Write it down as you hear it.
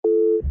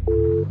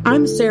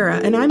I'm Sarah,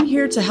 and I'm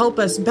here to help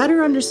us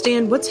better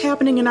understand what's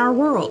happening in our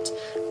world.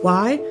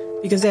 Why?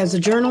 Because as a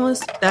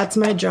journalist, that's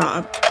my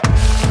job.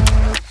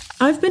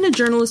 I've been a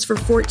journalist for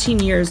 14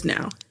 years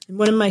now, and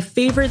one of my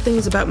favorite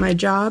things about my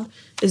job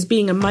is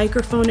being a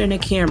microphone and a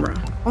camera,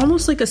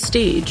 almost like a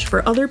stage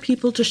for other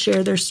people to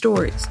share their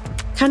stories,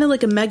 kind of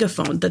like a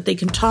megaphone that they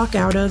can talk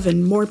out of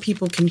and more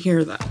people can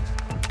hear them.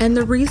 And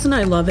the reason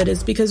I love it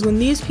is because when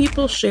these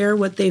people share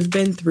what they've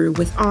been through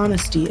with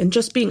honesty and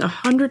just being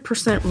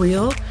 100%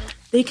 real,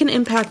 they can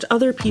impact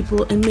other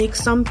people and make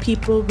some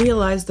people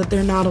realize that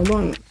they're not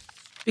alone.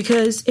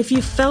 Because if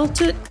you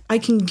felt it, I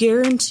can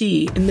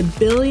guarantee in the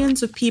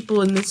billions of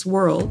people in this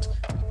world,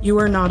 you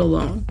are not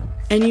alone.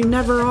 And you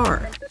never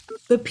are.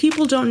 But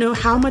people don't know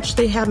how much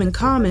they have in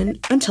common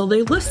until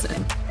they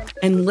listen.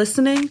 And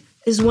listening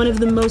is one of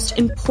the most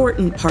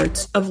important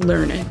parts of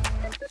learning.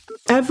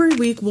 Every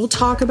week, we'll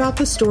talk about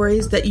the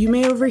stories that you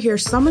may overhear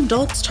some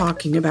adults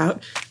talking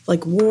about,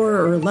 like war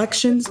or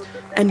elections,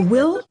 and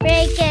we'll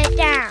break it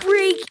down.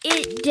 Break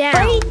it down.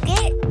 Break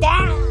it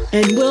down.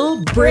 And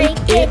we'll break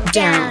it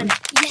down.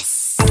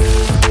 Yes.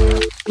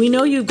 We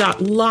know you've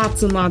got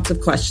lots and lots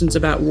of questions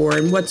about war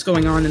and what's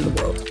going on in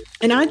the world,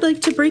 and I'd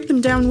like to break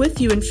them down with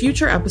you in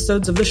future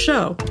episodes of the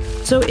show.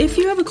 So if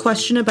you have a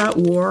question about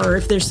war, or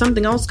if there's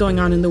something else going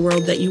on in the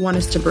world that you want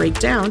us to break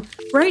down,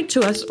 write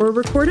to us or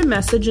record a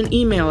message and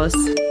email us.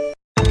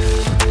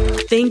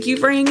 Thank you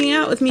for hanging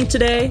out with me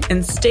today,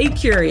 and stay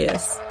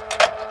curious.